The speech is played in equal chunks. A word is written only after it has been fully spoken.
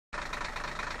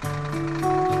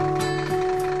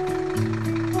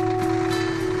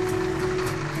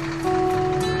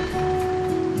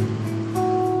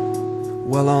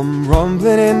Well, I'm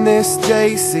rumbling in this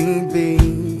JCB.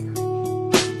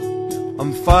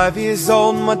 I'm 5 years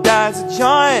old, my dad's a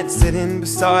giant sitting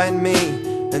beside me,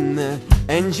 and the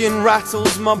engine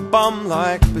rattles my bum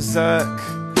like berserk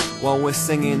while we're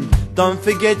singing, don't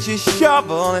forget your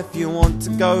shovel if you want to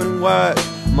go to work.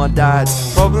 My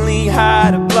dad's probably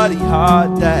had a bloody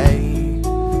hard day,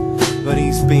 but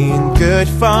he's being good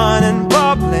fun and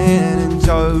bubbling and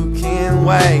joking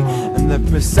way. And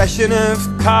the procession of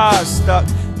cars stuck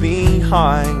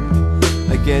behind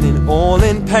are getting all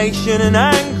impatient and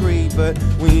angry, but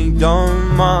we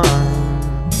don't mind.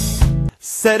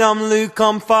 Said I'm Luke,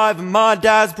 I'm 5 and my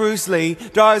dad's Bruce Lee.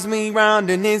 Drives me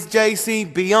round in his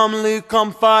JCB. I'm Luke,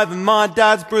 I'm 5 and my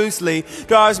dad's Bruce Lee.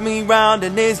 Drives me round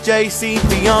in his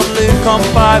JCB. I'm Luke, I'm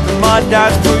 5 and my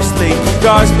dad's Bruce Lee.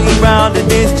 Drives me round in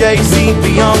his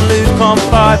JCB. I'm Luke, I'm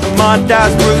 5 and my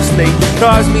dad's Bruce Lee.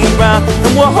 Drives me round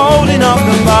and we're holding up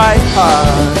the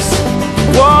lighthouse.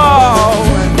 Whoa,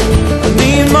 and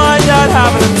me and my dad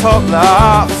having a top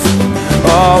laugh.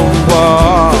 Oh,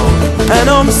 whoa. And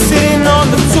I'm sitting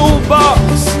on the toolbox.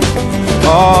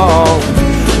 Oh,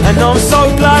 and I'm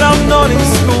so glad I'm not in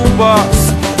school,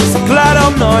 boss. So glad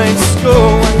I'm not in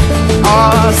school.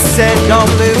 I said I'm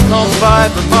Luke, I'm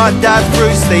 5 and my dad's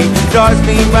Bruce Lee. Drives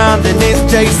me round in his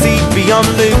JCB. I'm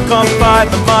Luke, I'm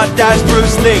 5 and my dad's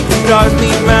Bruce Lee. Drives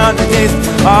me round in his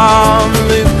I'm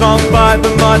Luke, I'm 5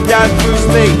 and my dad's Bruce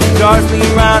Lee. Drives me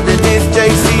round in his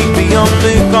JCB. I'm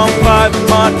Luke, I'm 5 and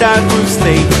my dad's Bruce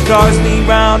Lee. Drives me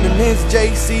round in his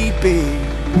JCB.